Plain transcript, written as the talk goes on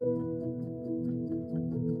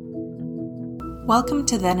Welcome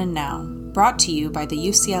to Then and Now, brought to you by the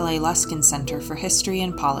UCLA Luskin Center for History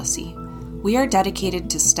and Policy. We are dedicated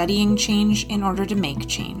to studying change in order to make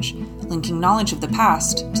change, linking knowledge of the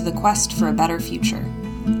past to the quest for a better future.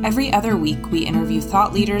 Every other week, we interview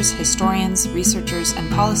thought leaders, historians, researchers, and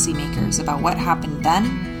policymakers about what happened then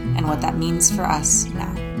and what that means for us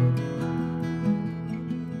now.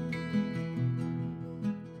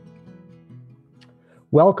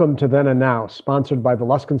 Welcome to Then and Now, sponsored by the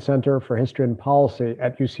Luskin Center for History and Policy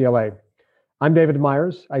at UCLA. I'm David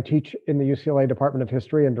Myers. I teach in the UCLA Department of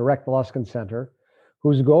History and direct the Luskin Center,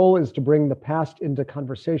 whose goal is to bring the past into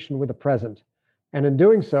conversation with the present, and in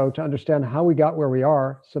doing so, to understand how we got where we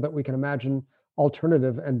are so that we can imagine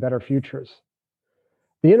alternative and better futures.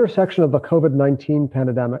 The intersection of the COVID-19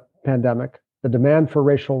 pandemic, the demand for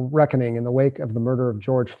racial reckoning in the wake of the murder of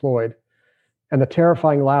George Floyd, and the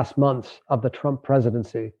terrifying last months of the Trump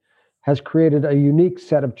presidency has created a unique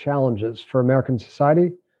set of challenges for American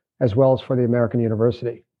society as well as for the American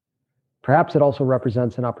university. Perhaps it also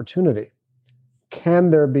represents an opportunity.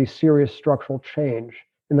 Can there be serious structural change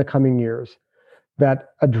in the coming years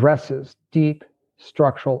that addresses deep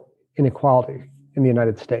structural inequality in the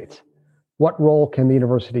United States? What role can the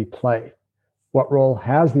university play? What role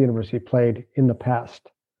has the university played in the past?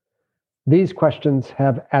 These questions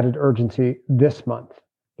have added urgency this month,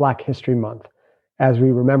 Black History Month, as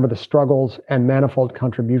we remember the struggles and manifold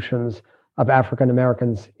contributions of African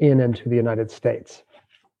Americans in and to the United States.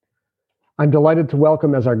 I'm delighted to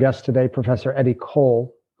welcome as our guest today Professor Eddie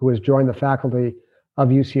Cole, who has joined the faculty of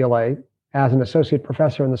UCLA as an associate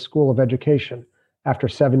professor in the School of Education after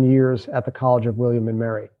 7 years at the College of William and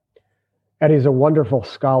Mary. Eddie is a wonderful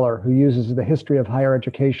scholar who uses the history of higher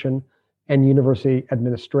education and university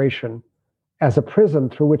administration as a prism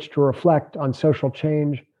through which to reflect on social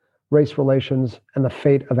change, race relations, and the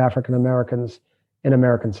fate of African Americans in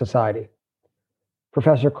American society.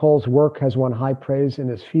 Professor Cole's work has won high praise in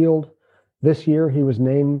his field. This year, he was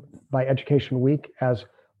named by Education Week as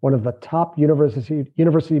one of the top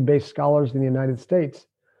university-based scholars in the United States,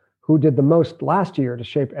 who did the most last year to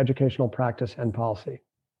shape educational practice and policy.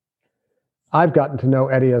 I've gotten to know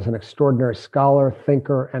Eddie as an extraordinary scholar,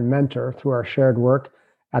 thinker, and mentor through our shared work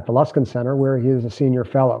at the Luskin Center, where he is a senior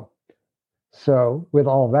fellow. So with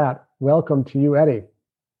all that, welcome to you, Eddie.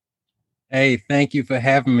 Hey, thank you for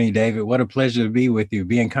having me, David. What a pleasure to be with you,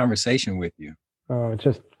 be in conversation with you. Oh, it's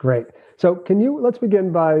just great. So let's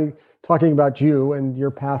begin by talking about you and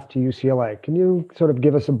your path to UCLA. Can you sort of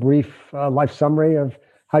give us a brief life summary of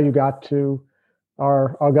how you got to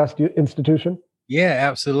our august institution? Yeah,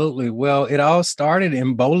 absolutely. Well, it all started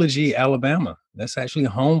in Bologee, Alabama. That's actually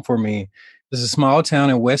home for me. It's a small town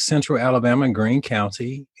in west central Alabama in Greene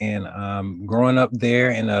County. And growing up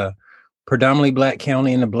there in a predominantly Black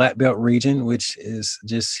county in the Black Belt region, which is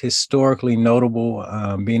just historically notable,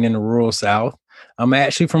 being in the rural South. I'm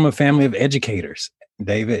actually from a family of educators,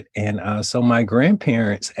 David. And so my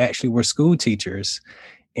grandparents actually were school teachers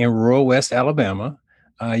in rural West Alabama.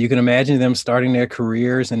 You can imagine them starting their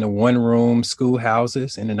careers in the one-room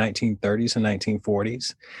schoolhouses in the 1930s and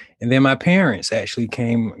 1940s. And then my parents actually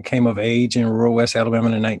came of age in rural West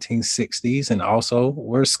Alabama in the 1960s and also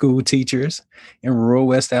were school teachers in rural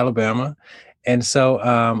West Alabama. And so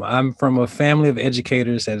I'm from a family of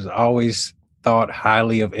educators that has always thought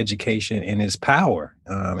highly of education and its power,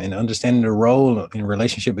 and understanding the role and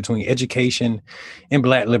relationship between education and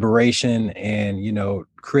Black liberation and,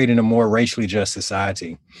 creating a more racially just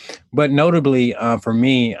society. But notably for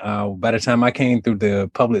me, by the time I came through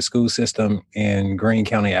the public school system in Greene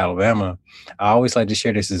County, Alabama, I always like to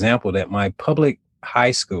share this example that my public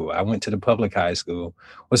high school, I went to the public high school,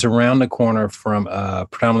 was around the corner from a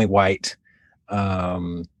predominantly white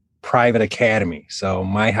private academy. So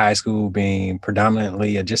my high school being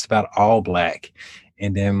predominantly just about all Black.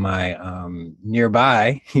 And then my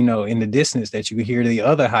nearby, in the distance that you could hear the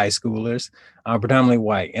other high schoolers, predominantly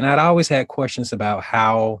white. And I'd always had questions about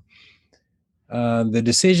how the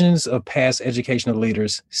decisions of past educational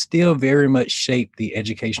leaders still very much shape the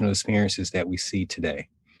educational experiences that we see today.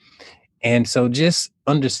 And so just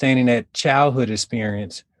understanding that childhood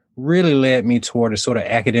experience really led me toward a sort of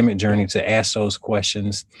academic journey to ask those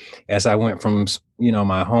questions as I went from,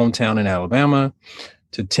 my hometown in Alabama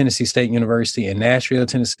to Tennessee State University in Nashville,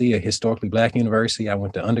 Tennessee, a historically Black university. I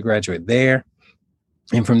went to undergraduate there.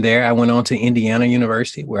 And from there, I went on to Indiana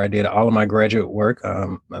University, where I did all of my graduate work,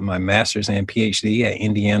 my master's and PhD at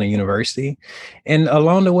Indiana University. And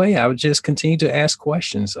along the way, I would just continue to ask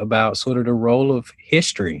questions about sort of the role of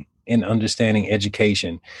history in understanding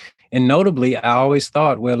education. And notably, I always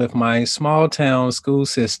thought, well, if my small town school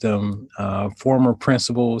system, former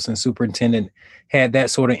principals and superintendent had that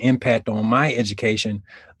sort of impact on my education,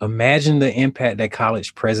 imagine the impact that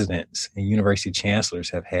college presidents and university chancellors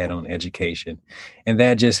have had on education. And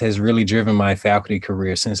that just has really driven my faculty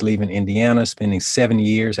career since leaving Indiana, spending 7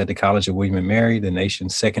 years at the College of William and Mary, the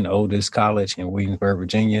nation's second oldest college in Williamsburg,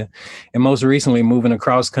 Virginia. And most recently, moving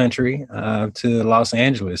across country to Los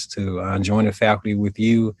Angeles to join the faculty with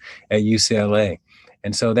you at UCLA.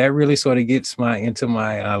 And so that really sort of gets into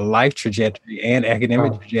my life trajectory and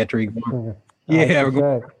academic trajectory. Yeah.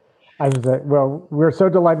 Well, we're so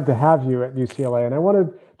delighted to have you at UCLA. And I want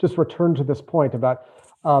to just return to this point about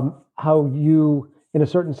how you, in a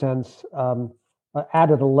certain sense,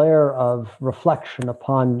 added a layer of reflection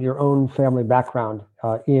upon your own family background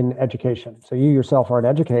in education. So you yourself are an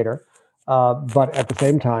educator, but at the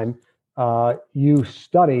same time, you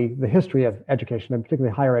study the history of education, and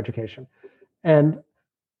particularly higher education. And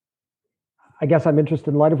I guess I'm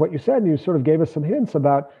interested, in light of what you said, and you sort of gave us some hints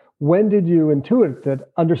about, when did you intuit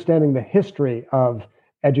that understanding the history of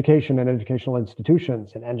education and educational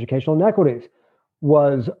institutions and educational inequities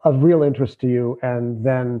was of real interest to you? And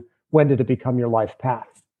then when did it become your life path?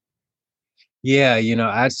 Yeah,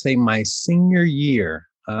 I'd say my senior year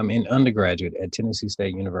in undergraduate at Tennessee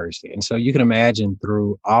State University. And so you can imagine,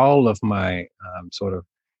 through all of my sort of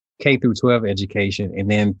K through 12 education,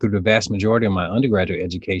 and then through the vast majority of my undergraduate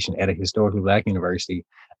education at a historically Black university,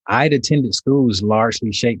 I'd attended schools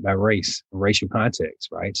largely shaped by race, racial context,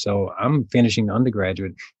 right? So I'm finishing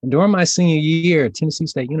undergraduate. And during my senior year, Tennessee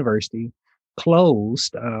State University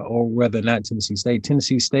closed, or whether not Tennessee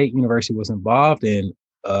State University was involved in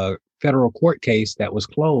a federal court case that was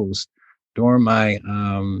closed during my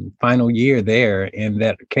final year there. And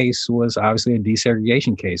that case was obviously a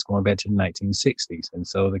desegregation case going back to the 1960s. And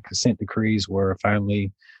so the consent decrees were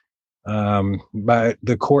finally, by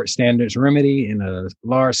the court standards, remedy, and a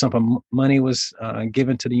large sum of money was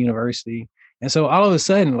given to the university. And so all of a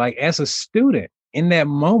sudden, like, as a student in that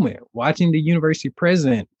moment, watching the university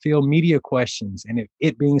president field media questions, and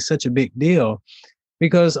it being such a big deal,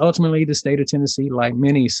 because ultimately the state of Tennessee, like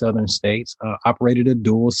many southern states, operated a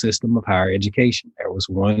dual system of higher education. There was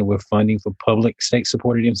one with funding for public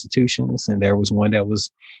state-supported institutions, and there was one that was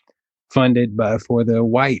funded for the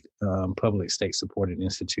white public state-supported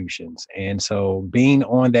institutions. And so being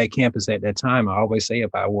on that campus at that time, I always say,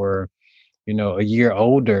 if I were, a year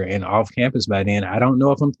older and off campus by then, I don't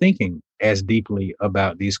know if I'm thinking as deeply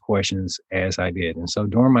about these questions as I did. And so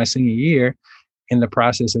during my senior year, in the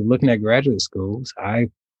process of looking at graduate schools, I,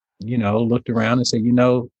 looked around and said,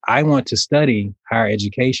 I want to study higher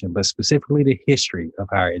education, but specifically the history of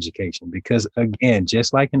higher education. Because again,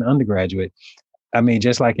 just like in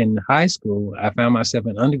high school, I found myself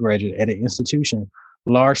an undergraduate at an institution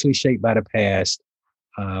largely shaped by the past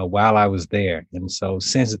while I was there. And so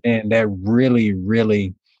since then, that really,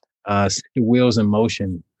 really set the wheels in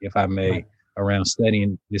motion, if I may, around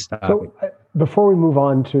studying this topic. So before we move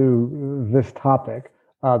on to this topic,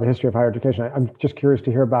 the history of higher education, I'm just curious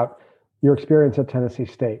to hear about your experience at Tennessee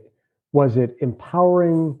State. Was it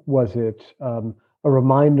empowering? Was it a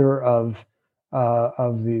reminder of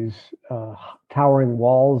these towering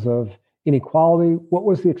walls of inequality? What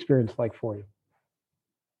was the experience like for you?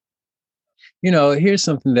 Here's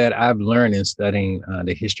something that I've learned in studying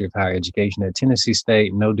the history of higher education at Tennessee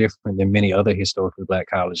State, no different than many other historically Black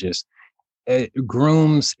colleges. It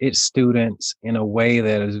grooms its students in a way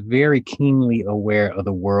that is very keenly aware of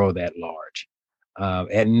the world at large.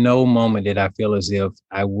 At no moment did I feel as if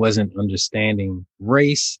I wasn't understanding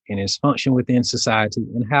race and its function within society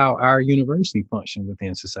and how our university functioned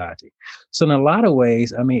within society. So in a lot of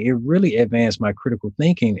ways, it really advanced my critical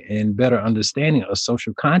thinking and better understanding of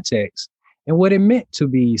social context and what it meant to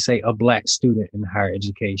be, say, a Black student in higher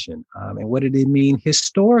education, and what did it mean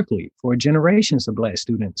historically for generations of Black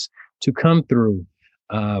students to come through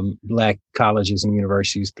Black colleges and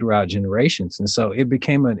universities throughout generations. And so it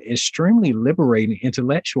became an extremely liberating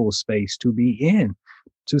intellectual space to be in,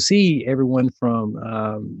 to see everyone from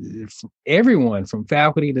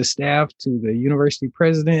faculty to staff to the university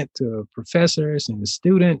president to professors and the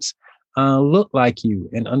students look like you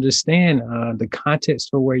and understand the context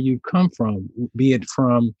for where you come from, be it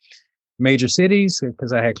from major cities,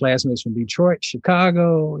 because I had classmates from Detroit,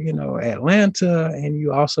 Chicago, Atlanta, and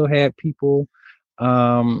you also had people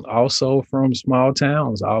also from small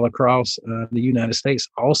towns all across the United States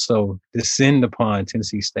also descend upon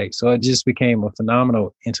Tennessee State. So it just became a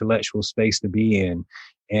phenomenal intellectual space to be in.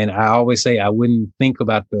 And I always say I wouldn't think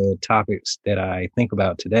about the topics that I think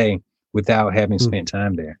about today without having spent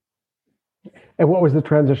time there. And what was the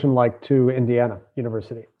transition like to Indiana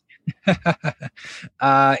University?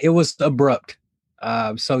 It was abrupt.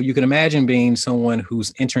 So you can imagine being someone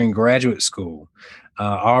who's entering graduate school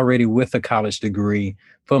already with a college degree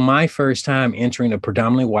for my first time entering a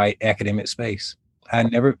predominantly white academic space.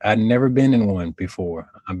 I'd never been in one before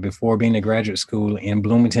being in graduate school in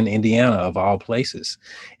Bloomington, Indiana, of all places.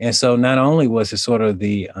 And so not only was it sort of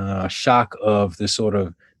the shock of the sort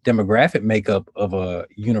of demographic makeup of a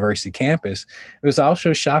university campus, it was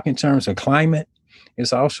also a shock in terms of climate.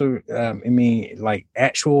 It's also, like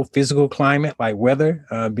actual physical climate, like weather,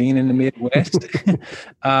 being in the Midwest.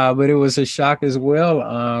 But it was a shock as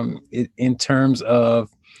well in terms of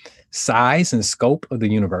size and scope of the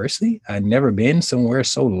university. I'd never been somewhere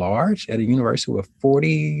so large at a university with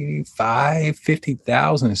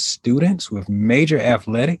 50,000 students with major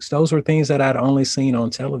athletics. Those were things that I'd only seen on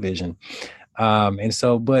television.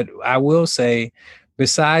 But I will say,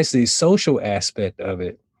 besides the social aspect of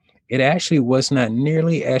it, it actually was not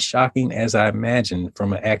nearly as shocking as I imagined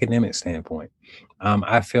from an academic standpoint.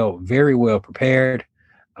 I felt very well prepared.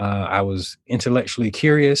 I was intellectually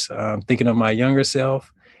curious, thinking of my younger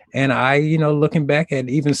self. And looking back at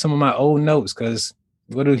even some of my old notes, because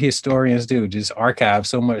what do historians do? Just archive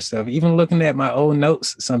so much stuff. Even looking at my old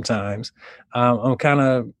notes sometimes, I'm kind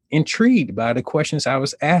of intrigued by the questions I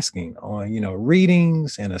was asking on,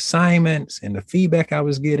 readings and assignments and the feedback I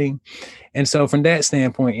was getting. And so from that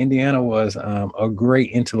standpoint, Indiana was a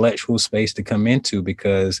great intellectual space to come into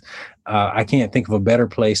because I can't think of a better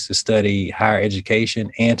place to study higher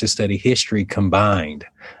education and to study history combined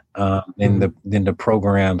than the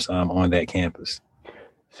programs on that campus.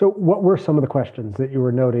 So what were some of the questions that you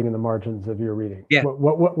were noting in the margins of your reading? Yeah.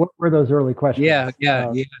 What were those early questions?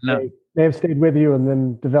 They have stayed with you and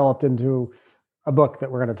then developed into a book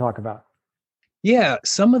that we're going to talk about. Yeah,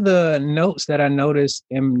 some of the notes that I noticed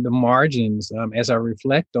in the margins as I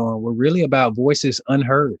reflect on were really about voices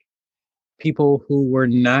unheard, people who were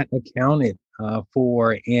not accounted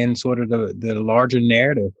for in sort of the larger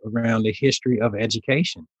narrative around the history of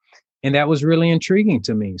education. And that was really intriguing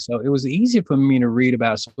to me. So it was easy for me to read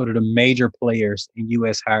about sort of the major players in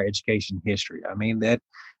U.S. higher education history. I mean, that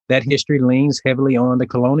history leans heavily on the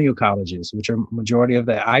colonial colleges, which are majority of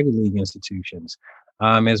the Ivy League institutions,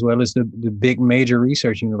 as well as the big major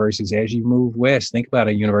research universities. As you move west, think about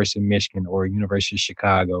a University of Michigan or University of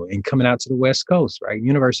Chicago, and coming out to the West Coast, right?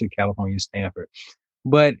 University of California, Stanford.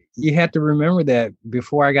 But you have to remember that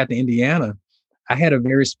before I got to Indiana, I had a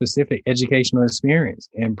very specific educational experience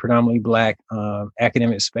in predominantly Black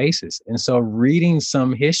academic spaces. And so reading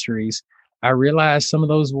some histories, I realized some of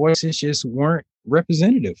those voices just weren't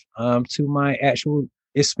representative to my actual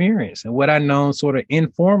experience and what I known sort of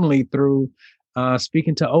informally through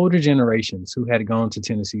speaking to older generations who had gone to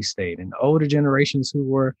Tennessee State and older generations who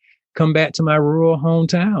were come back to my rural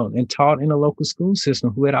hometown and taught in a local school system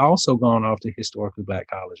who had also gone off to historically Black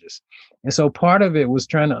colleges. And so part of it was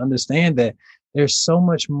trying to understand that there's so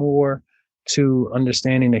much more to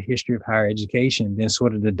understanding the history of higher education than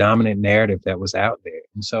sort of the dominant narrative that was out there.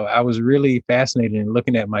 And so I was really fascinated in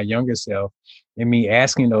looking at my younger self and me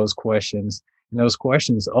asking those questions. And those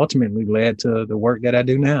questions ultimately led to the work that I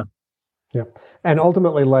do now. Yeah. And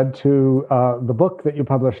ultimately led to the book that you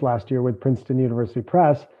published last year with Princeton University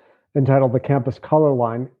Press entitled The Campus Color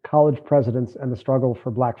Line, College Presidents and the Struggle for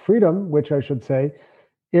Black Freedom, which I should say,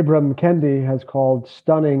 Ibram Kendi has called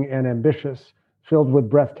stunning and ambitious, filled with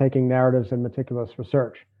breathtaking narratives and meticulous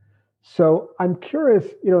research. So I'm curious,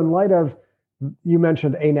 in light of, you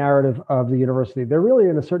mentioned a narrative of the university, there really,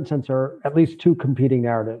 in a certain sense, are at least two competing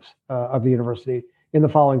narratives of the university in the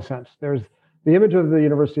following sense. There's the image of the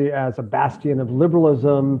university as a bastion of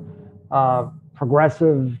liberalism,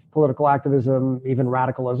 progressive political activism, even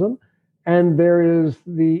radicalism. And there is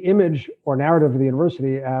the image or narrative of the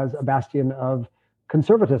university as a bastion of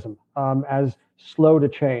conservatism, as slow to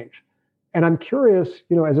change. And I'm curious,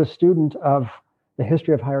 as a student of the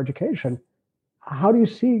history of higher education, how do you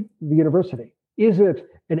see the university? Is it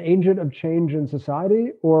an agent of change in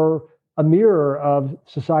society or a mirror of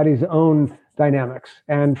society's own dynamics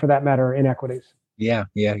and, for that matter, inequities? Yeah.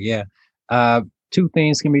 Two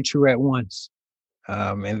things can be true at once.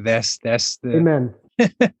 And that's the Amen.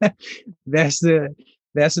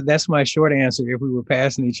 That's my short answer if we were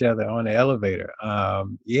passing each other on the elevator.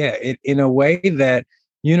 In a way that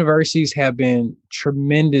universities have been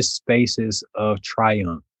tremendous spaces of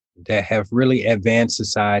triumph that have really advanced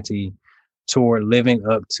society toward living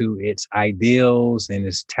up to its ideals and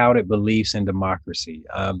its touted beliefs in democracy.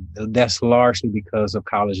 That's largely because of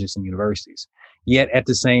colleges and universities. Yet at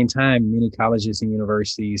the same time, many colleges and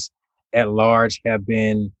universities at large have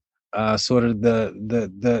been sort of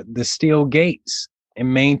the steel gates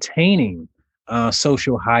in maintaining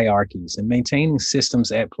social hierarchies and maintaining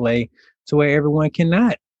systems at play to where everyone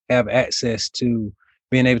cannot have access to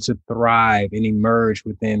being able to thrive and emerge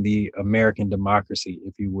within the American democracy,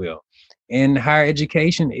 if you will. And higher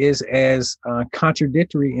education is as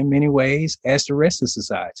contradictory in many ways as the rest of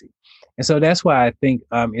society. And so that's why I think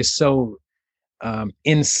it's so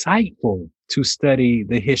insightful to study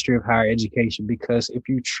the history of higher education, because if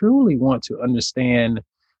you truly want to understand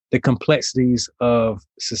the complexities of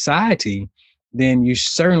society, then you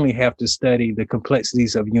certainly have to study the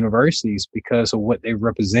complexities of universities because of what they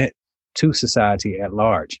represent to society at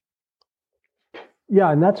large.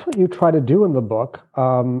 Yeah, and that's what you try to do in the book,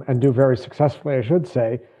 and do very successfully, I should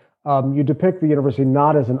say. You depict the university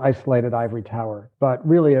not as an isolated ivory tower, but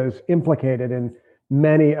really as implicated in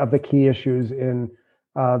many of the key issues in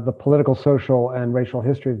the political, social, and racial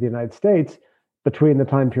history of the United States between the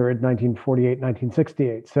time period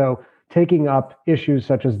 1948-1968. So taking up issues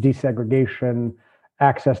such as desegregation,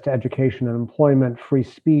 access to education and employment, free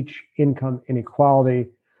speech, income inequality.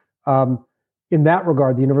 In that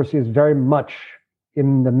regard, the university is very much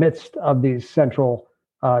in the midst of these central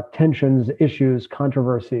tensions, issues,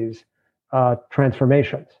 controversies,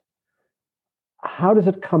 transformations. How does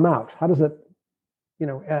it come out? How does it,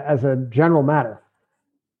 as a general matter,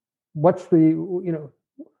 what is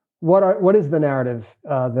the narrative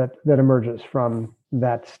that emerges from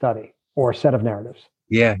that study or set of narratives?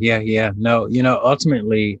 Yeah. No,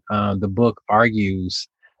 ultimately, the book argues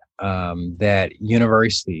that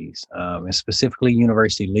universities, and specifically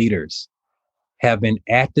university leaders, have been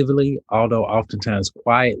actively, although oftentimes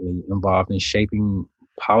quietly, involved in shaping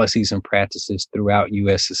policies and practices throughout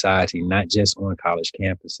U.S. society, not just on college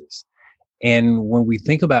campuses. And when we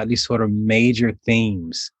think about these sort of major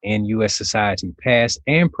themes in U.S. society, past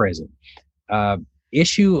and present,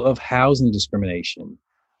 issue of housing discrimination,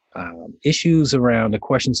 issues around the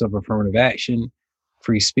questions of affirmative action,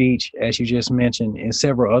 free speech, as you just mentioned, and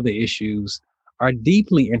several other issues are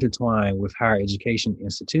deeply intertwined with higher education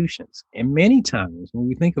institutions. And many times when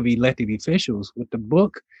we think of elected officials, what the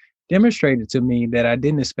book demonstrated to me that I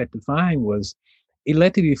didn't expect to find was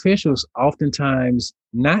elected officials oftentimes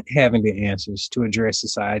not having the answers to address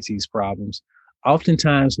society's problems,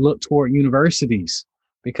 oftentimes look toward universities,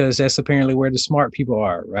 because that's apparently where the smart people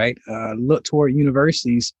are, right? Look toward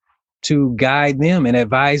universities to guide them and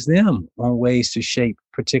advise them on ways to shape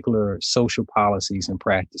particular social policies and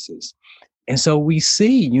practices. And so we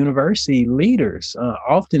see university leaders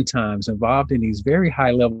oftentimes involved in these very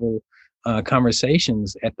high level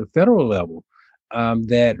conversations at the federal level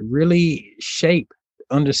that really shape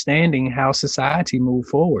understanding how society move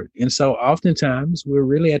forward. And so oftentimes we're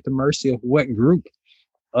really at the mercy of what group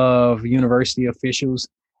of university officials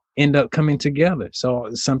end up coming together. So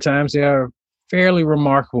sometimes there are fairly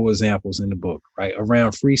remarkable examples in the book, right,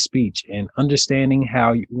 around free speech and understanding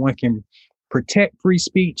how one can protect free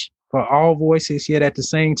speech for all voices, yet at the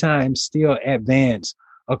same time still advance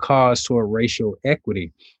a cause toward racial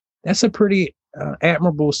equity. That's a pretty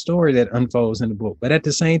admirable story that unfolds in the book. But at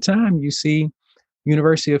the same time, you see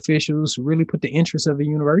university officials really put the interests of the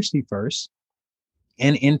university first,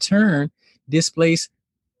 and in turn displace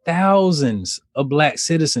thousands of Black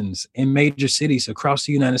citizens in major cities across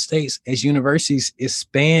the United States as universities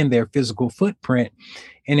expand their physical footprint.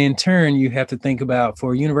 And in turn, you have to think about,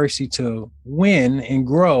 for a university to win and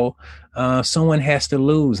grow, someone has to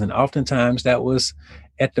lose. And oftentimes that was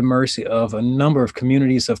at the mercy of a number of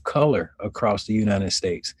communities of color across the United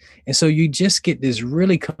States. And so you just get this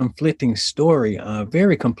really conflicting story,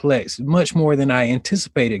 very complex, much more than I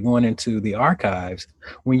anticipated going into the archives,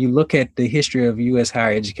 when you look at the history of U.S.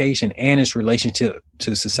 higher education and its relationship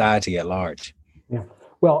to society at large. Yeah.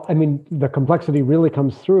 Well, I mean, the complexity really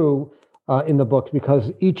comes through in the book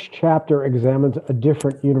because each chapter examines a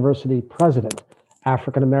different university president,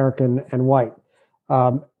 African-American and white.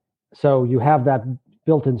 So you have that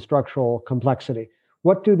built-in structural complexity.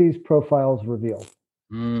 What do these profiles reveal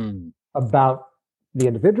about the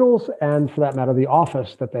individuals and, for that matter, the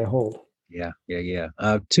office that they hold? Yeah.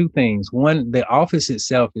 Two things. One, the office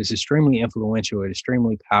itself is extremely influential and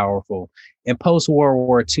extremely powerful. In post-World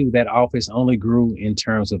War II, that office only grew in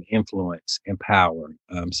terms of influence and power.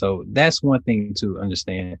 So that's one thing to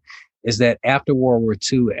understand, is that after World War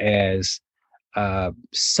II, as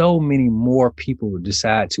so many more people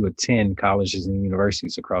decide to attend colleges and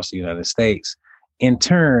universities across the United States, in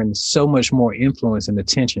turn, so much more influence and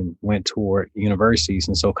attention went toward universities.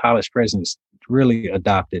 And so college presidents really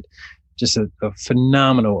adopted just a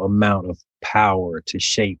phenomenal amount of power to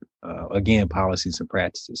shape, again, policies and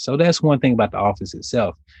practices. So that's one thing about the office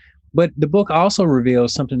itself. But the book also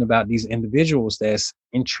reveals something about these individuals that's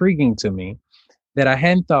intriguing to me. that I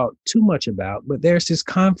hadn't thought too much about, but there's this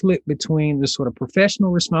conflict between the sort of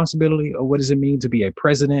professional responsibility of what does it mean to be a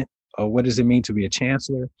president, or what does it mean to be a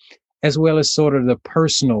chancellor, as well as sort of the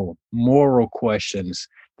personal moral questions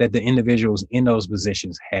that the individuals in those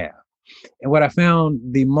positions have. And what I found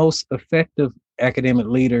the most effective academic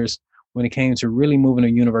leaders when it came to really moving a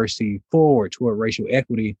university forward toward racial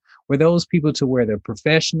equity were those people to where their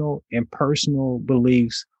professional and personal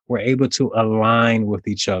beliefs were able to align with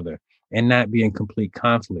each other and not be in complete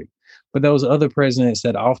conflict. But those other presidents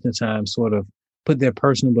that oftentimes sort of put their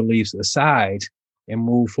personal beliefs aside and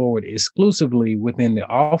move forward exclusively within the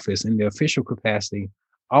office in the official capacity,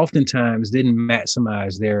 oftentimes didn't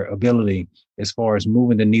maximize their ability as far as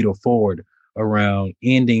moving the needle forward around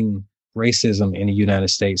ending racism in the United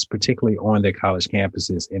States, particularly on their college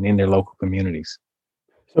campuses and in their local communities.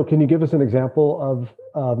 So can you give us an example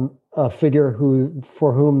of a figure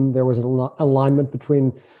for whom there was an alignment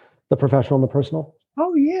between the professional and the personal?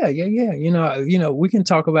 Oh yeah. We can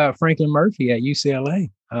talk about Franklin Murphy at UCLA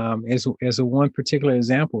as a one particular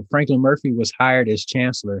example. Franklin Murphy was hired as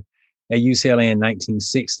chancellor at UCLA in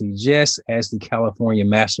 1960, just as the California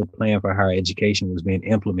Master Plan for Higher Education was being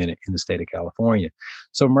implemented in the state of California.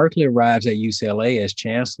 So Merkley arrives at UCLA as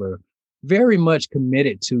chancellor, very much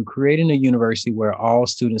committed to creating a university where all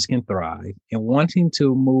students can thrive and wanting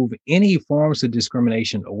to move any forms of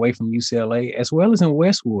discrimination away from UCLA, as well as in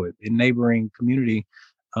Westwood, a neighboring community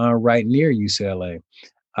right near UCLA.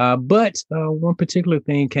 But one particular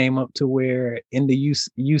thing came up to where in the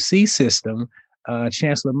UC system,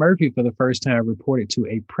 Chancellor Murphy, for the first time, reported to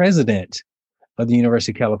a president of the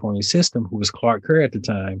University of California system, who was Clark Kerr at the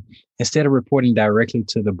time, instead of reporting directly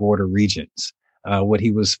to the Board of Regents, what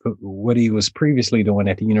he was previously doing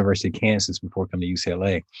at the University of Kansas before coming to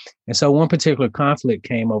UCLA. And so one particular conflict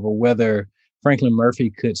came over whether Franklin Murphy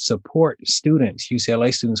could support students,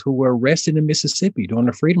 UCLA students, who were arrested in Mississippi during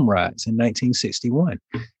the Freedom Rides in 1961.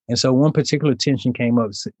 And so one particular tension came up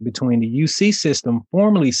between the UC system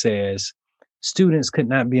formally says students could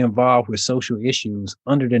not be involved with social issues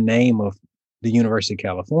under the name of the University of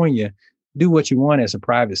California. Do what you want as a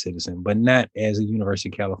private citizen, but not as a University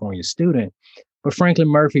of California student. But Franklin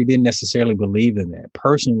Murphy didn't necessarily believe in that.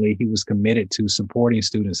 Personally, he was committed to supporting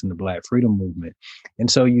students in the Black freedom movement. And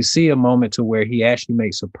so you see a moment to where he actually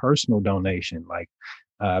makes a personal donation, like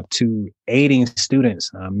to aiding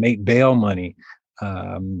students make bail money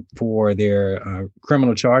for their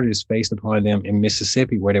criminal charges faced upon them in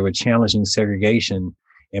Mississippi, where they were challenging segregation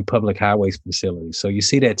in public highways facilities. So you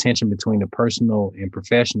see that tension between the personal and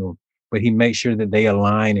professional, but he makes sure that they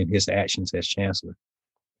align in his actions as chancellor.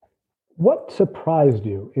 What surprised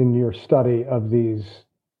you in your study of these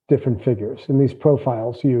different figures, in these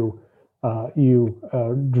profiles you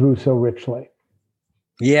drew so richly?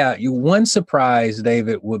 Yeah, one surprise,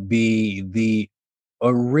 David, would be the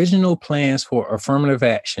original plans for affirmative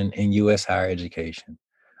action in U.S. higher education.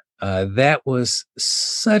 That was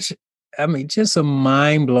just a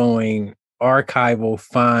mind-blowing archival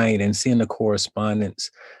find, and seeing the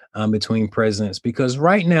correspondence between presidents. Because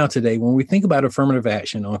right now today, when we think about affirmative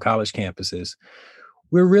action on college campuses,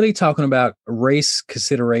 we're really talking about race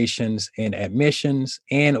considerations in admissions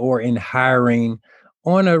and or in hiring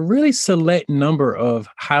on a really select number of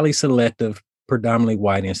highly selective, predominantly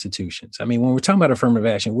white institutions. I mean, when we're talking about affirmative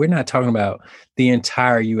action, we're not talking about the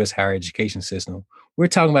entire U.S. higher education system. We're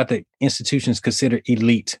talking about the institutions considered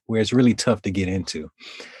elite, where it's really tough to get into.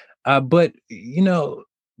 But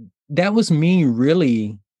that was me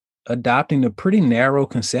really adopting a pretty narrow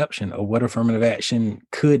conception of what affirmative action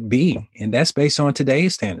could be. And that's based on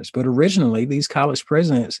today's standards. But originally, these college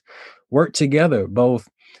presidents worked together. Both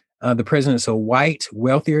the presidents of white,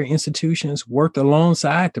 wealthier institutions worked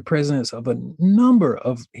alongside the presidents of a number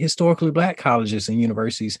of historically Black colleges and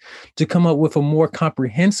universities to come up with a more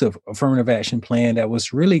comprehensive affirmative action plan that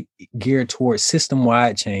was really geared towards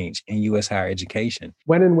system-wide change in U.S. higher education.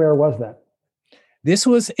 When and where was that? This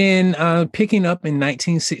was in picking up in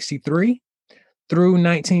 1963 through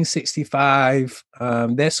 1965,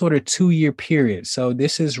 that sort of 2-year period. So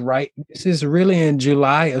this is really in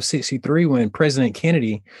July of 63 when President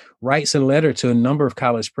Kennedy writes a letter to a number of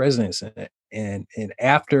college presidents. And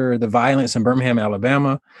after the violence in Birmingham,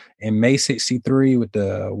 Alabama, in May 63, with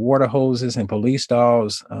the water hoses and police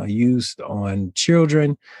dogs used on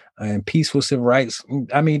children and peaceful civil rights,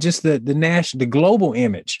 I mean, just the global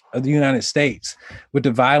image of the United States with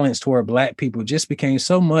the violence toward Black people just became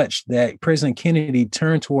so much that President Kennedy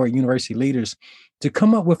turned toward university leaders to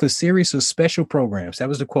come up with a series of special programs. That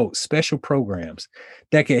was the quote, special programs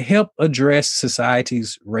that could help address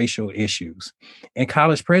society's racial issues. And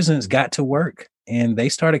college presidents got to work And they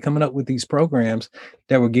started coming up with these programs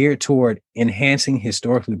that were geared toward enhancing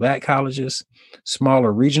historically Black colleges,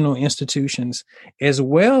 smaller regional institutions, as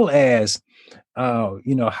well as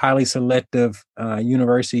highly selective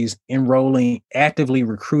universities actively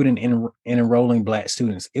recruiting and enrolling Black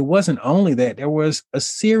students. It wasn't only that, there was a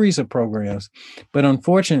series of programs, but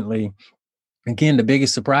unfortunately, again, the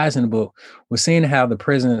biggest surprise in the book was seeing how the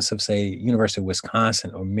presidents of, say, University of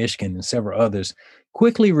Wisconsin or Michigan and several others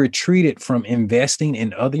quickly retreated from investing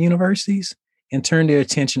in other universities and turned their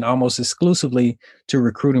attention almost exclusively to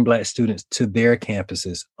recruiting Black students to their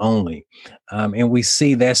campuses only. And we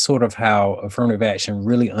see that's sort of how affirmative action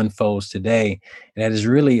really unfolds today. And that is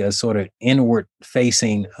really a sort of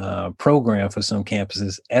inward-facing program for some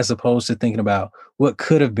campuses, as opposed to thinking about what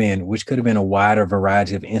could have been, which could have been a wider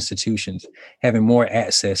variety of institutions having more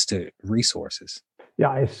access to resources. Yeah,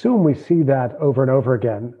 I assume we see that over and over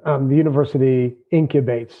again. The university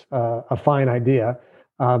incubates a fine idea,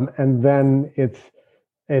 and then it's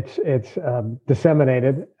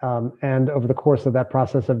disseminated, and over the course of that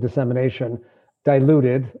process of dissemination,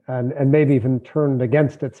 diluted and maybe even turned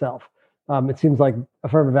against itself. It seems like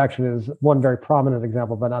affirmative action is one very prominent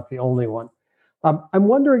example, but not the only one. I'm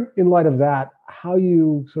wondering, in light of that, how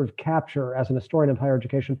you sort of capture, as an historian of higher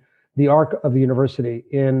education, the arc of the university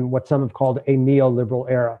in what some have called a neoliberal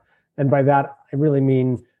era. And by that, I really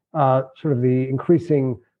mean sort of the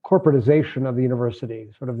increasing corporatization of the university,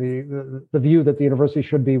 sort of the view that the university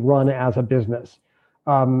should be run as a business,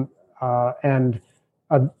 and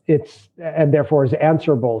therefore is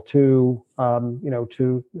answerable to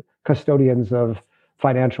to custodians of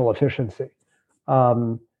financial efficiency.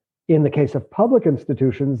 In the case of public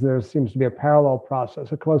institutions, there seems to be a parallel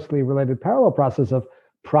process, a closely related parallel process of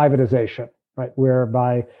privatization, right?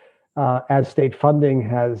 Whereby, as state funding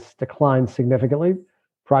has declined significantly,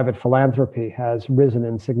 private philanthropy has risen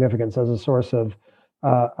in significance as a source of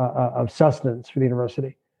sustenance for the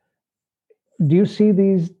university. Do you see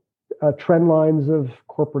these trend lines of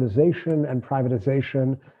corporatization and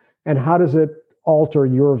privatization, and how does it alter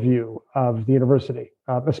your view of the university,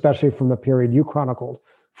 especially from the period you chronicled,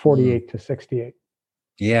 48 to 68?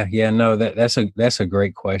 Yeah, no, that's a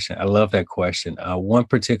great question. I love that question. One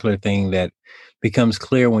particular thing that becomes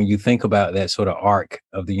clear when you think about that sort of arc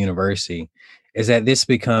of the university is that this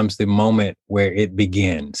becomes the moment where it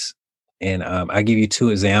begins. And I give you two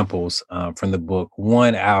examples from the book.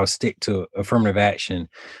 One, I'll stick to affirmative action.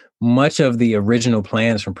 Much of the original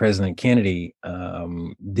plans from President Kennedy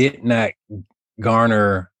did not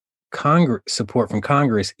garner support from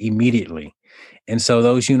Congress immediately. And so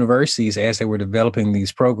those universities, as they were developing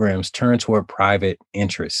these programs, turned toward private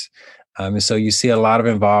interests. And so you see a lot of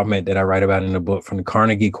involvement that I write about in the book from the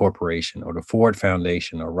Carnegie Corporation or the Ford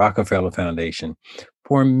Foundation or Rockefeller Foundation,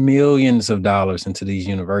 pour millions of dollars into these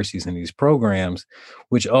universities and these programs,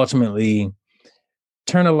 which ultimately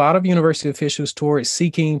turn a lot of university officials towards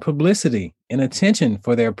seeking publicity and attention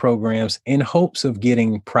for their programs in hopes of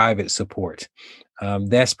getting private support.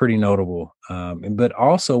 That's pretty notable. But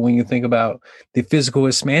also when you think about the physical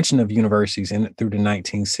expansion of universities through the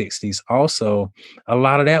 1960s, also a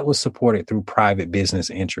lot of that was supported through private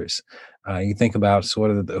business interests. You think about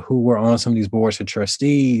sort of who were on some of these boards of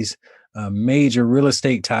trustees, major real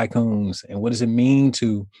estate tycoons, and what does it mean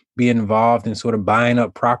to be involved in sort of buying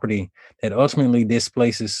up property that ultimately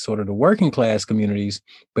displaces sort of the working class communities,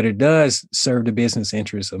 but it does serve the business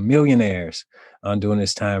interests of millionaires during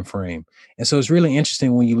this time frame. And so it's really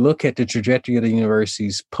interesting when you look at the trajectory of the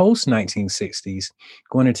universities post 1960s,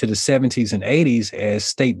 going into the 70s and 80s, as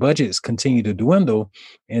state budgets continue to dwindle,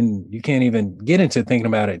 and you can't even get into thinking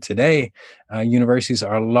about it today, universities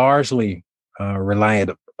are largely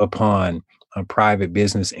reliant upon private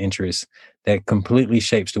business interests that completely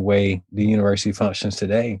shapes the way the university functions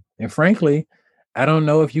today. And frankly, I don't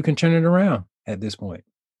know if you can turn it around at this point.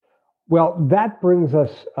 Well, that brings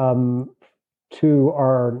us to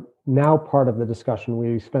our now part of the discussion.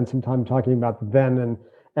 We spent some time talking about the then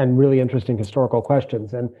and really interesting historical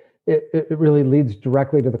questions. And it really leads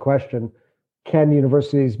directly to the question, can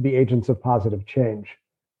universities be agents of positive change,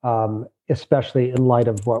 especially in light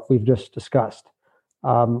of what we've just discussed?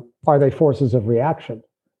 Are they forces of reaction?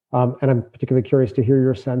 And I'm particularly curious to hear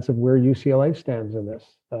your sense of where UCLA stands in this.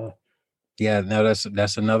 Yeah, no,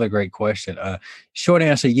 that's another great question. Short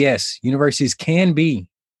answer, yes, universities can be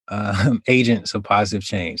agents of positive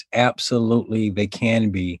change. Absolutely, they can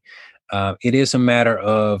be. It is a matter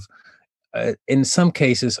of, in some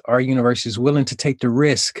cases, are universities willing to take the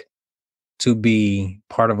risk to be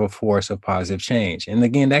part of a force of positive change? And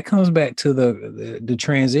again, that comes back to the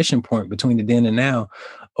transition point between the then and now,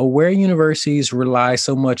 where universities rely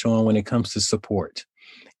so much on when it comes to support.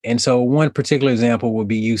 And so one particular example would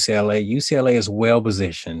be UCLA. UCLA is well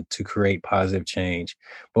positioned to create positive change.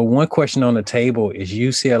 But one question on the table is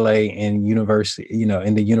UCLA and university,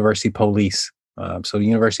 in the university police. So the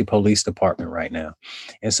university police department right now.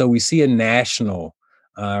 And so we see a national,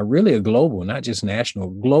 really a global, not just national,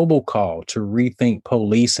 global call to rethink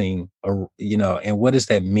policing, and what does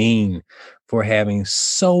that mean for having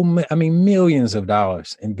millions of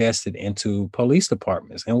dollars invested into police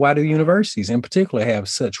departments? And why do universities in particular have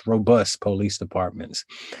such robust police departments?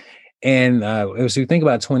 And as you think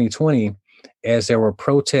about 2020, as there were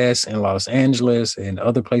protests in Los Angeles and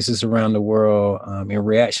other places around the world in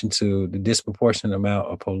reaction to the disproportionate amount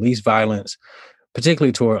of police violence,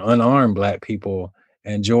 particularly toward unarmed Black people,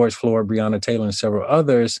 and George Floyd, Breonna Taylor, and several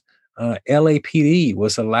others, LAPD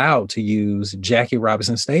was allowed to use Jackie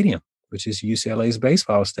Robinson Stadium, which is UCLA's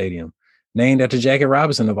baseball stadium, named after Jackie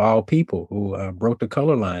Robinson, of all people, who broke the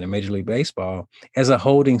color line in Major League Baseball, as a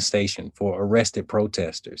holding station for arrested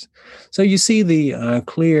protesters. So you see the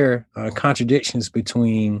clear contradictions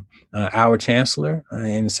between our chancellor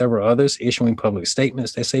and several others issuing public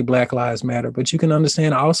statements that say Black Lives Matter, but you can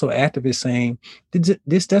understand also activists saying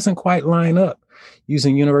this doesn't quite line up,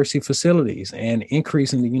 using university facilities and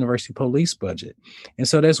increasing the university police budget. And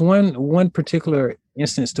so there's one particular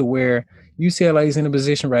instance to where UCLA is in a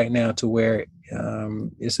position right now to where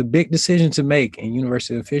it's a big decision to make, and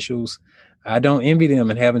university officials, I don't envy them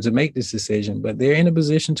in having to make this decision, but they're in a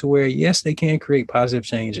position to where, yes, they can create positive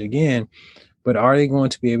change again, but are they going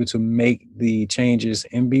to be able to make the changes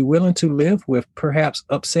and be willing to live with perhaps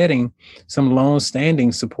upsetting some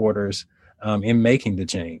long-standing supporters in making the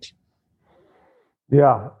change?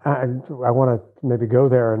 Yeah, I want to maybe go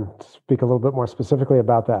there and speak a little bit more specifically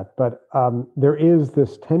about that. But there is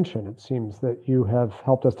this tension, it seems, that you have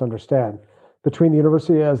helped us to understand between the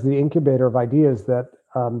university as the incubator of ideas that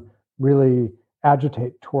really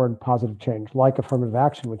agitate toward positive change, like affirmative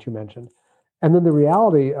action, which you mentioned, and then the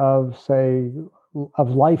reality of, say,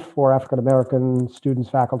 of life for African American students,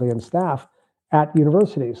 faculty, and staff at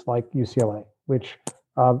universities like UCLA, which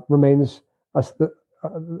remains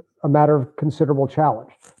a matter of considerable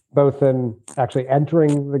challenge, both in actually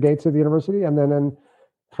entering the gates of the university and then in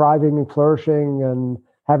thriving and flourishing and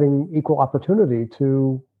having equal opportunity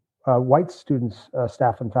to white students,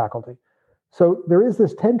 staff, and faculty. So there is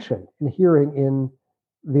this tension inhering in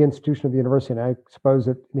the institution of the university, and I suppose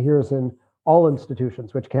it inheres in all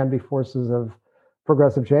institutions, which can be forces of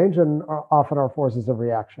progressive change and often are forces of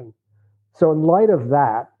reaction. So in light of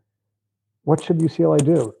that, what should UCLA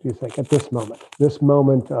do you think, at this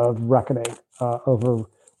moment of reckoning over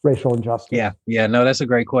racial injustice? Yeah, no, that's a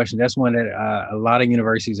great question. That's one that a lot of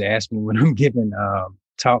universities ask me when I'm giving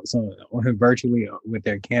talks on virtually with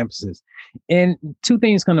their campuses. And two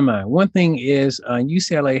things come to mind. One thing is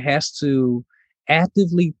UCLA has to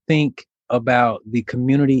actively think about the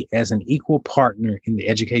community as an equal partner in the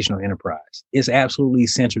educational enterprise. It's absolutely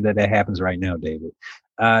essential that happens right now, David.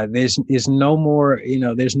 There's no more,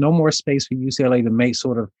 there's no more space for UCLA to make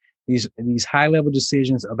sort of these high level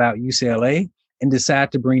decisions about UCLA and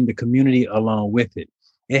decide to bring the community along with it.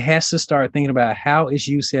 It has to start thinking about how is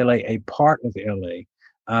UCLA a part of LA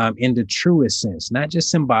in the truest sense, not just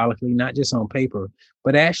symbolically, not just on paper,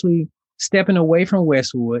 but actually stepping away from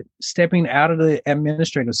Westwood, stepping out of the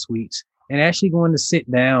administrative suites, and actually going to sit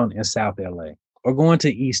down in South LA or going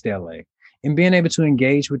to East LA and being able to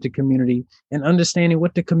engage with the community and understanding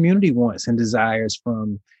what the community wants and desires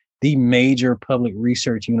from the major public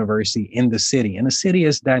research university in the city. And a city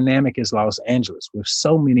as dynamic as Los Angeles, with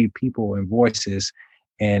so many people and voices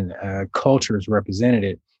and cultures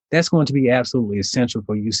represented, that's going to be absolutely essential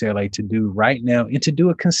for UCLA to do right now and to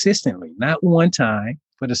do it consistently, not one time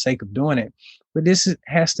for the sake of doing it, but this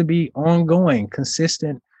has to be ongoing,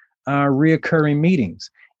 consistent, reoccurring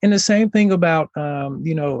meetings. And the same thing about,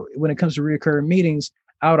 when it comes to reoccurring meetings,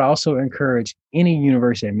 I would also encourage any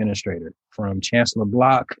university administrator, from Chancellor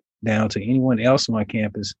Block down to anyone else on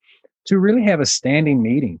campus, to really have a standing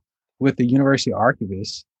meeting with the university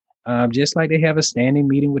archivist, just like they have a standing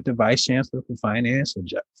meeting with the vice chancellor for finance or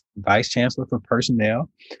vice chancellor for personnel,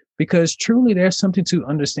 because truly there's something to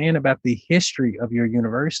understand about the history of your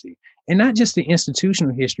university, and not just the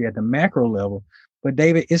institutional history at the macro level. But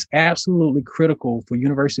David, it's absolutely critical for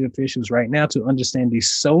university officials right now to understand the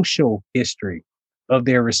social history of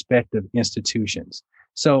their respective institutions.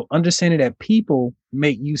 So understanding that people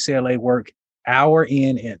make UCLA work hour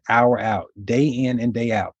in and hour out, day in and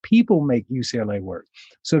day out. People make UCLA work.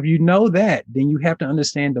 So if you know that, then you have to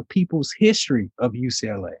understand the people's history of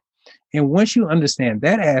UCLA. And once you understand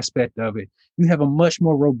that aspect of it, you have a much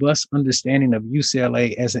more robust understanding of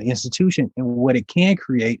UCLA as an institution and what it can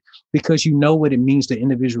create, because you know what it means to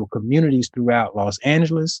individual communities throughout Los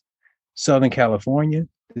Angeles, Southern California,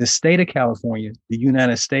 the state of California, the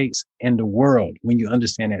United States, and the world, when you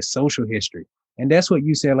understand that social history. And that's what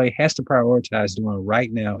UCLA has to prioritize doing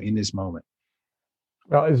right now in this moment.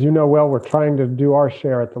 Well, as you know well, we're trying to do our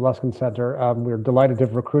share at the Luskin Center. We're delighted to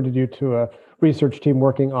have recruited you to a research team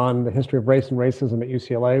working on the history of race and racism at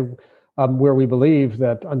UCLA, where we believe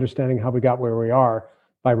that understanding how we got where we are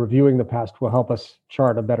by reviewing the past will help us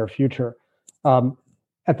chart a better future.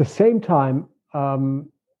 At the same time,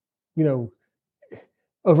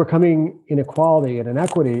 overcoming inequality and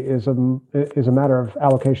inequity is a matter of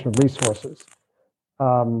allocation of resources.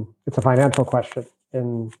 It's a financial question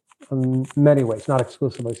in many ways, not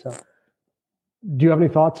exclusively so. Do you have any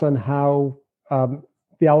thoughts on how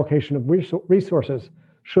the allocation of resources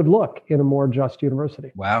should look in a more just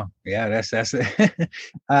university? Wow, yeah, that's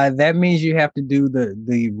that means you have to do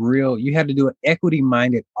you have to do an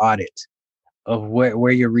equity-minded audit of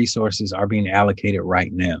where your resources are being allocated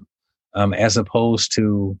right now, as opposed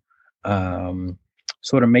to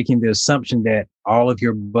sort of making the assumption that all of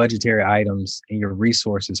your budgetary items and your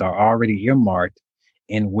resources are already earmarked,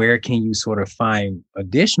 and where can you sort of find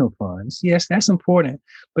additional funds? Yes, that's important,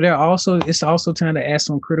 but it's also time to ask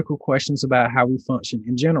some critical questions about how we function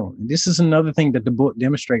in general. And this is another thing that the book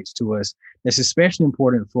demonstrates to us that's especially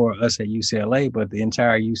important for us at UCLA, but the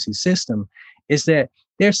entire UC system, is that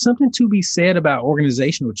there's something to be said about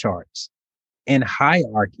organizational charts and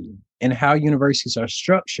hierarchy and how universities are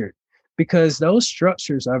structured, because those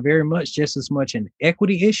structures are very much just as much an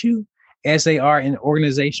equity issue as they are an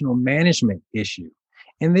organizational management issue.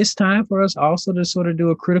 And it's time for us also to sort of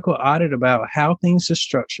do a critical audit about how things are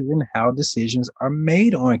structured and how decisions are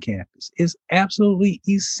made on campus. It's absolutely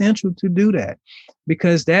essential to do that,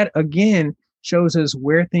 because that, again, shows us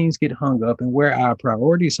where things get hung up and where our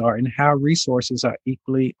priorities are and how resources are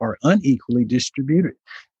equally or unequally distributed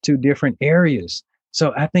to different areas.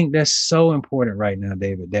 So I think that's so important right now,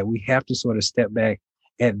 David, that we have to sort of step back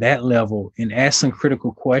at that level and ask some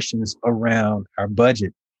critical questions around our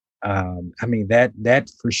budget.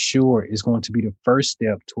 That for sure is going to be the first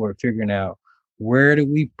step toward figuring out where do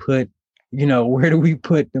we put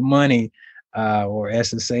the money, or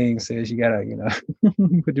as the saying says, you gotta,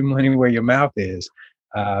 put the money where your mouth is.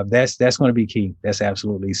 That's going to be key. That's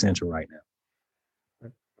absolutely essential right now.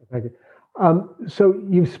 Thank you. So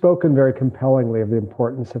you've spoken very compellingly of the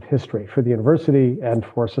importance of history for the university and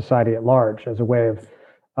for society at large as a way of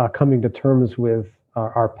coming to terms with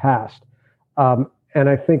our past. And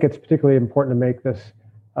I think it's particularly important to make this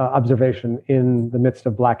observation in the midst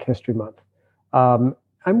of Black History Month. I'm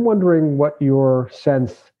wondering what your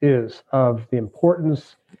sense is of the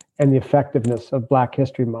importance and the effectiveness of Black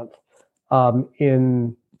History Month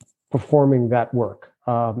in performing that work,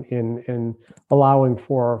 in allowing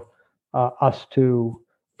for us to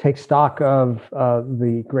take stock of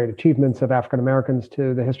the great achievements of African Americans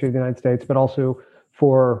to the history of the United States, but also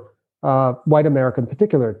for white America in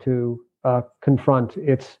particular to confront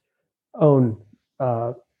its own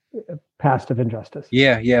past of injustice.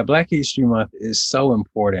 Yeah. Black History Month is so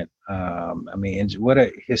important. And what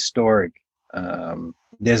a historic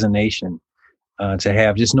designation to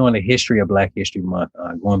have, just knowing the history of Black History Month,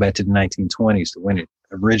 going back to the 1920s, when it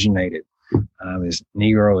originated as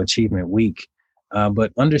Negro Achievement Week.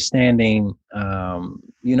 But understanding,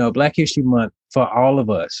 Black History Month for all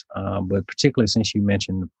of us, but particularly since you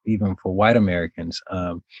mentioned even for white Americans,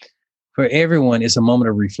 for everyone, it's a moment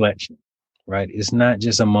of reflection, right? It's not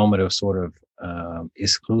just a moment of sort of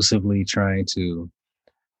exclusively trying to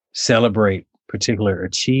celebrate particular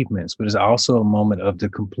achievements, but it's also a moment of the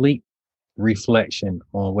complete reflection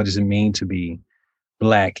on what does it mean to be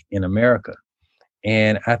Black in America.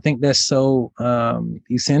 And I think that's so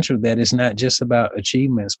essential, that it's not just about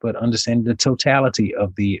achievements, but understanding the totality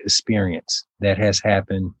of the experience that has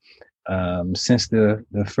happened since the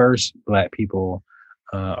first Black people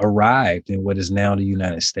arrived in what is now the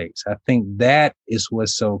United States. I think that is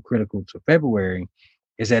what's so critical to February,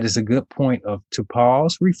 is that it's a good point to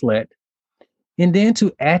pause, reflect, and then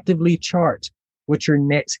to actively chart what your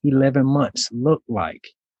next 11 months look like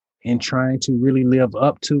in trying to really live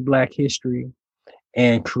up to Black history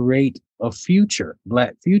and create a future,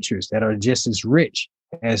 Black futures that are just as rich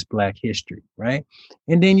as Black history, right?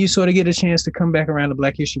 And then you sort of get a chance to come back around to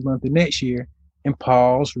Black History Month the next year and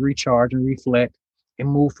pause, recharge, and reflect, and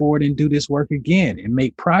move forward and do this work again and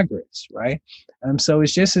make progress, right? So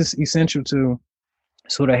it's just as essential to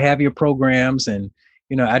sort of have your programs and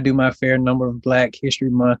I do my fair number of Black History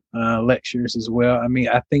Month lectures as well. I mean,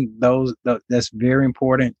 I think that's very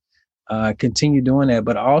important. Continue doing that,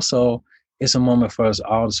 but also it's a moment for us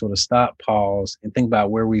all to sort of stop, pause, and think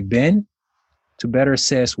about where we've been to better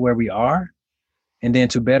assess where we are, and then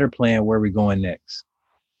to better plan where we're going next.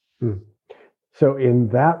 So in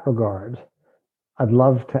that regard, I'd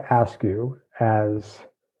love to ask you, as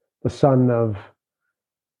the son of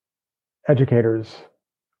educators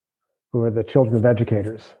who are the children of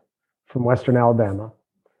educators from Western Alabama,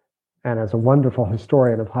 and as a wonderful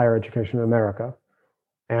historian of higher education in America,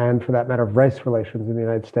 and for that matter of race relations in the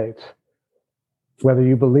United States, whether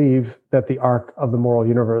you believe that the arc of the moral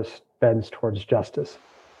universe bends towards justice.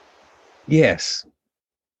 Yes,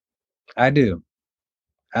 I do.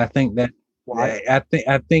 I think that. Why?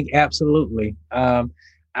 I think absolutely.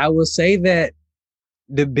 I would say that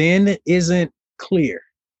the bend isn't clear.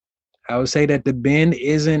 I would say that the bend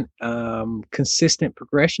isn't consistent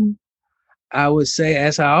progression. I would say,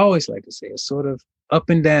 as I always like to say, it's sort of up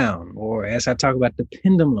and down, or as I talk about, the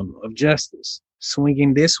pendulum of justice,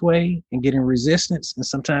 swinging this way and getting resistance, and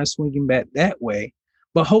sometimes swinging back that way.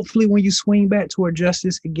 But hopefully when you swing back toward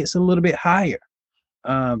justice, it gets a little bit higher.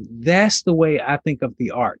 That's the way I think of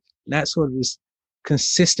the arc, not sort of this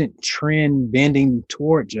consistent trend bending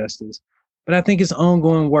toward justice, but I think it's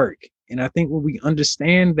ongoing work. And I think when we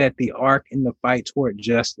understand that the arc in the fight toward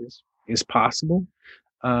justice is possible,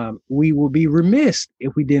 we will be remiss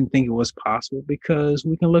if we didn't think it was possible, because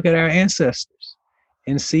we can look at our ancestors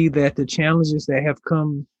and see that the challenges that have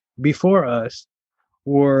come before us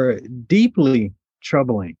were deeply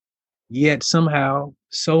troubling, yet somehow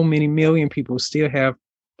so many million people still have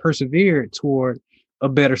persevered toward a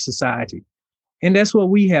better society. And that's what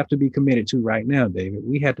we have to be committed to right now, David.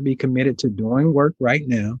 We have to be committed to doing work right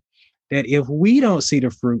now that if we don't see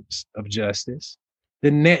the fruits of justice,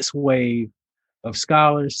 the next wave of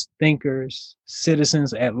scholars, thinkers,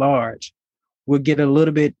 citizens at large will get a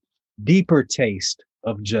little bit deeper taste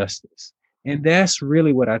of justice. And that's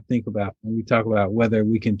really what I think about when we talk about whether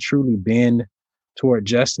we can truly bend toward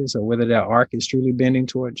justice, or whether that arc is truly bending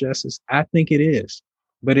toward justice. I think it is,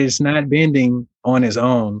 but it's not bending on its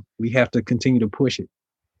own. We have to continue to push it.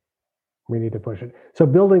 We need to push it. So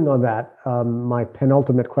building on that, my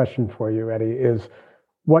penultimate question for you, Eddie, is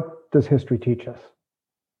what does history teach us?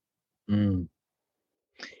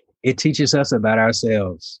 It teaches us about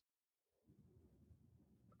ourselves.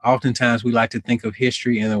 Oftentimes we like to think of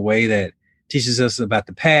history in a way that teaches us about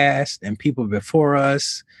the past and people before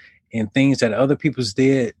us, and things that other people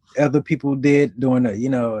did during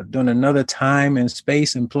another time and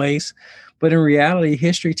space and place. But in reality,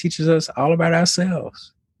 history teaches us all about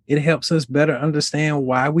ourselves. It helps us better understand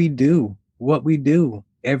why we do what we do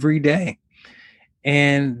every day.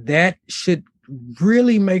 And that should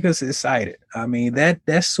really make us excited. I mean,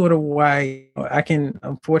 that's sort of why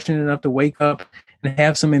I'm fortunate enough to wake up and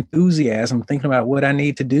have some enthusiasm thinking about what I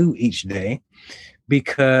need to do each day,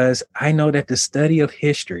 because I know that the study of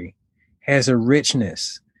history has a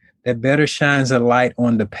richness that better shines a light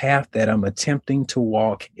on the path that I'm attempting to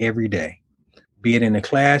walk every day, be it in the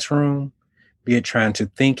classroom, be it trying to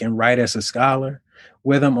think and write as a scholar,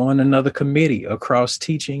 whether I'm on another committee across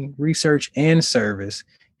teaching, research, and service.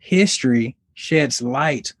 History sheds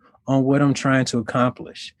light on what I'm trying to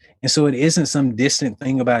accomplish. And so it isn't some distant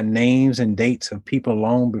thing about names and dates of people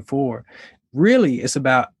long before. Really, it's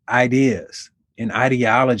about ideas and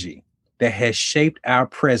ideology that has shaped our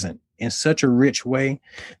present in such a rich way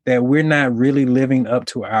that we're not really living up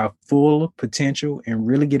to our full potential and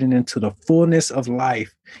really getting into the fullness of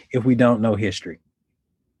life if we don't know history.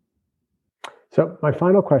 So my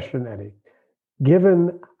final question, Eddie,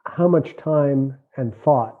 given how much time and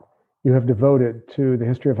thought you have devoted to the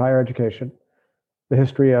history of higher education, the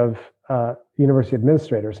history of university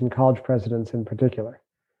administrators and college presidents in particular,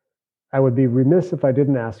 I would be remiss if I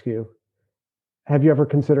didn't ask you, have you ever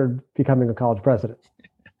considered becoming a college president?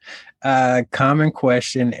 Common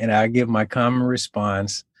question, and I'll give my common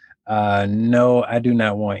response. No, I do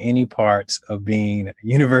not want any parts of being a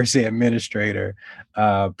university administrator,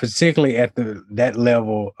 particularly at that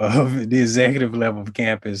level of the executive level of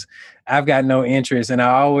campus. I've got no interest. And I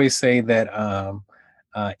always say that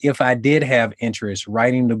if I did have interest,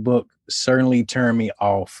 writing the book certainly turned me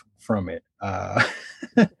off from it. I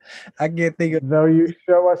can't think of. Though you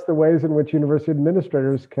show us the ways in which university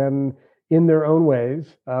administrators can, in their own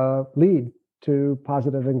ways, lead to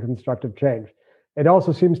positive and constructive change. It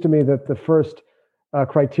also seems to me that the first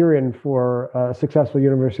criterion for a successful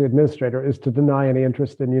university administrator is to deny any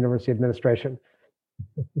interest in university administration.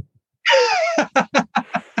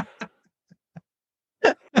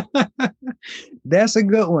 That's a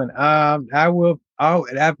good one. I will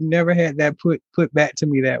I've never had that put back to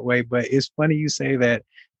me that way, but it's funny you say that.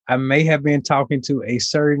 I may have been talking to a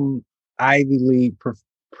certain Ivy League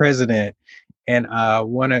president, and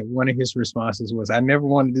one of his responses was, "I never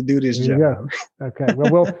wanted to do this job." Yeah. Okay.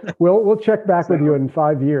 Well, we'll check back with you in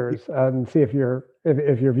 5 years and see if your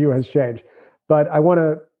view has changed. But I want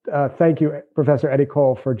to thank you, Professor Eddie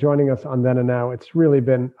Cole, for joining us on Then and Now. It's really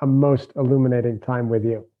been a most illuminating time with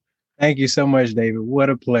you. Thank you so much, David. What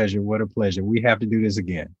a pleasure. What a pleasure. We have to do this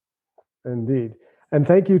again. Indeed. And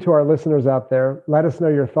thank you to our listeners out there. Let us know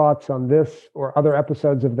your thoughts on this or other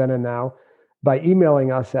episodes of Then and Now by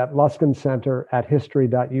emailing us at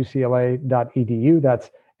luskin.history.ucla.edu. That's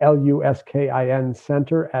LUSKIN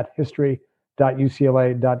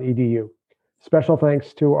center@history.ucla.edu. Special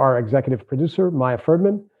thanks to our executive producer, Maya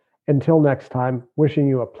Ferdman. Until next time, wishing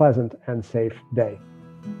you a pleasant and safe day.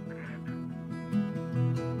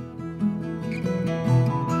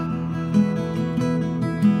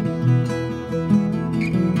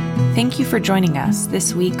 Thank you for joining us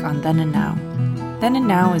this week on Then and Now. Then and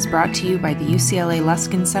Now is brought to you by the UCLA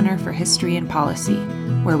Luskin Center for History and Policy,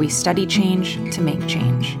 where we study change to make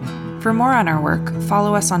change. For more on our work,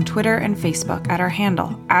 follow us on Twitter and Facebook at our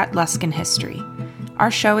handle, @LuskinHistory. Our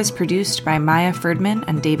show is produced by Maya Ferdman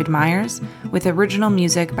and David Myers, with original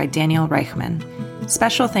music by Daniel Reichman.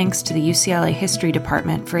 Special thanks to the UCLA History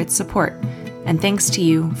Department for its support, and thanks to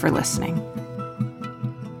you for listening.